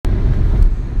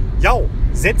Jau,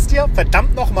 setz dir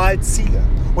verdammt nochmal Ziele.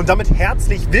 Und damit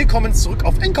herzlich willkommen zurück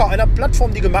auf Anchor, einer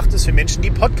Plattform, die gemacht ist für Menschen, die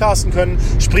podcasten können,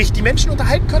 sprich die Menschen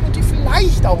unterhalten können und die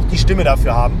vielleicht auch die Stimme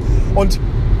dafür haben. Und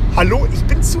hallo, ich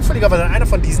bin zufälligerweise einer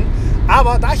von diesen,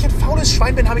 aber da ich ein faules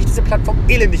Schwein bin, habe ich diese Plattform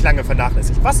elendig lange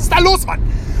vernachlässigt. Was ist da los, Mann?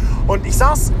 Und ich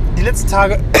saß die letzten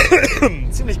Tage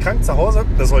ziemlich krank zu Hause.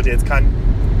 Das sollte jetzt kein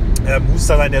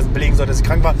Huster sein, der belegen sollte, dass ich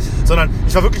krank war, sondern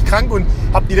ich war wirklich krank und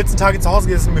habe die letzten Tage zu Hause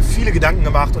gesessen und mir viele Gedanken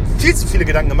gemacht und viel zu viele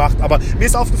Gedanken gemacht. Aber mir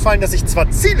ist aufgefallen, dass ich zwar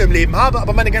Ziele im Leben habe,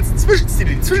 aber meine ganzen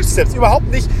Zwischenziele, die Zwischensteps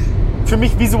überhaupt nicht für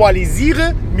mich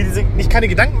visualisiere, mir nicht keine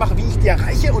Gedanken mache, wie ich die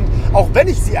erreiche, und auch wenn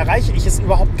ich sie erreiche, ich es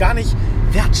überhaupt gar nicht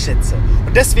wertschätze.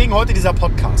 Und deswegen heute dieser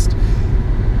Podcast.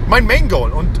 Mein Main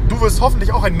Goal, und du wirst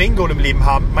hoffentlich auch ein Main Goal im Leben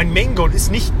haben, mein Main Goal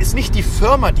ist nicht die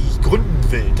Firma, die ich gründen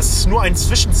will. Das ist nur ein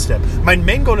Zwischenstep. Mein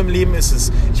Main Goal im Leben ist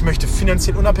es, ich möchte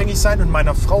finanziell unabhängig sein und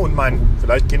meiner Frau und meinen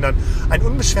vielleicht Kindern ein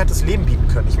unbeschwertes Leben bieten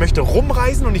können. Ich möchte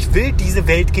rumreisen und ich will diese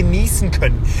Welt genießen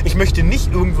können. Ich möchte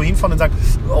nicht irgendwo hinfahren und sagen,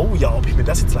 oh ja, ob ich mir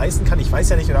das jetzt leisten kann, ich weiß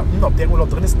ja nicht, oder ob der Urlaub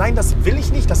drin ist. Nein, das will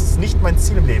ich nicht, das ist nicht mein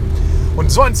Ziel im Leben. Und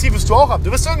so ein Ziel wirst du auch haben.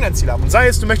 Du wirst irgendein Ziel haben. Und sei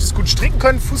es, du möchtest gut stricken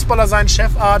können, Fußballer sein,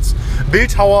 Chefarzt,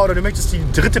 Bildhauer, oder du möchtest die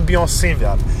dritte Beyoncé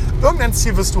werden. Irgendein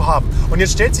Ziel wirst du haben. Und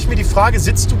jetzt stellt sich mir die Frage,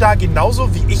 sitzt du da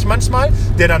genauso wie ich manchmal,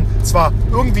 der dann zwar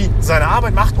irgendwie seine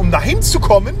Arbeit macht, um dahin zu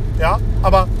kommen, ja,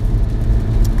 aber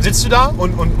sitzt du da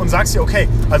und sagst dir, okay,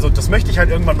 also das möchte ich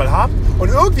halt irgendwann mal haben und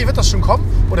irgendwie wird das schon kommen,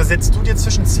 oder setzt du dir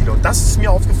Zwischenziele? Und das ist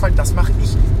mir aufgefallen, das mache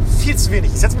ich viel zu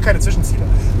wenig. Ich setze mir keine Zwischenziele.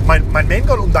 Mein Main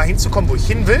Goal, um dahin zu kommen, wo ich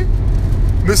hin will,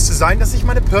 müsste sein, dass ich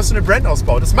meine Personal Brand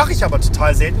ausbaue. Das mache ich aber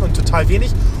total selten und total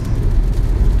wenig.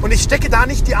 Und ich stecke da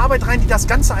nicht die Arbeit rein, die das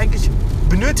Ganze eigentlich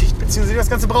benötigt, beziehungsweise das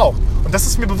Ganze braucht. Und das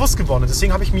ist mir bewusst geworden. Und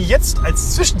deswegen habe ich mir jetzt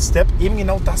als Zwischenstep eben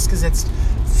genau das gesetzt.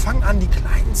 Fang an, die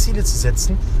kleinen Ziele zu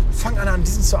setzen. Fang an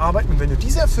diesen zu arbeiten. Und wenn du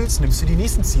diese erfüllst, nimmst du die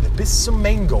nächsten Ziele bis zum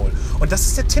Main Goal. Und das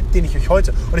ist der Tipp, den ich euch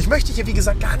heute... Und ich möchte hier, wie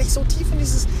gesagt, gar nicht so tief in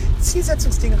dieses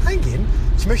Zielsetzungsding reingehen.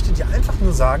 Ich möchte dir einfach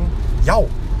nur sagen, jau,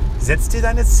 setz dir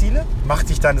deine Ziele, mach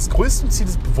dich deines größten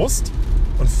Zieles bewusst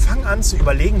und fang an zu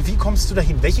überlegen, wie kommst du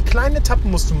dahin? Welche kleinen Etappen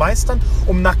musst du meistern,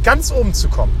 um nach ganz oben zu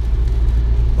kommen?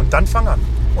 Und dann fang an.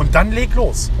 Und dann leg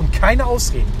los. Und keine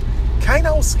Ausreden.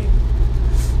 Keine Ausreden.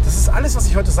 Das ist alles, was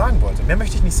ich heute sagen wollte. Mehr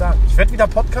möchte ich nicht sagen. Ich werde wieder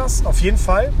podcasten, auf jeden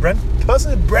Fall.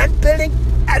 Personal Brand Building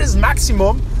at its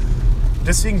Maximum. Und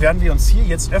deswegen werden wir uns hier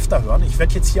jetzt öfter hören. Ich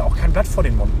werde jetzt hier auch kein Blatt vor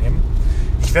den Mund nehmen.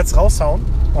 Ich werde es raushauen.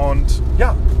 Und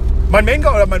ja, mein Main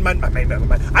Goal, oder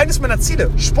eines meiner Ziele,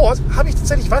 Sport, habe ich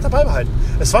tatsächlich weiter beibehalten.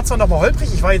 Es war zwar nochmal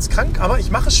holprig, ich war jetzt krank, aber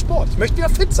ich mache Sport. Ich möchte wieder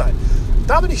fit sein.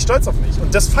 Da bin ich stolz auf mich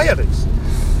und das feiere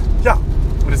ich. Ja,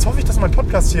 und jetzt hoffe ich, dass mein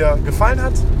Podcast hier gefallen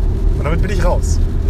hat und damit bin ich raus.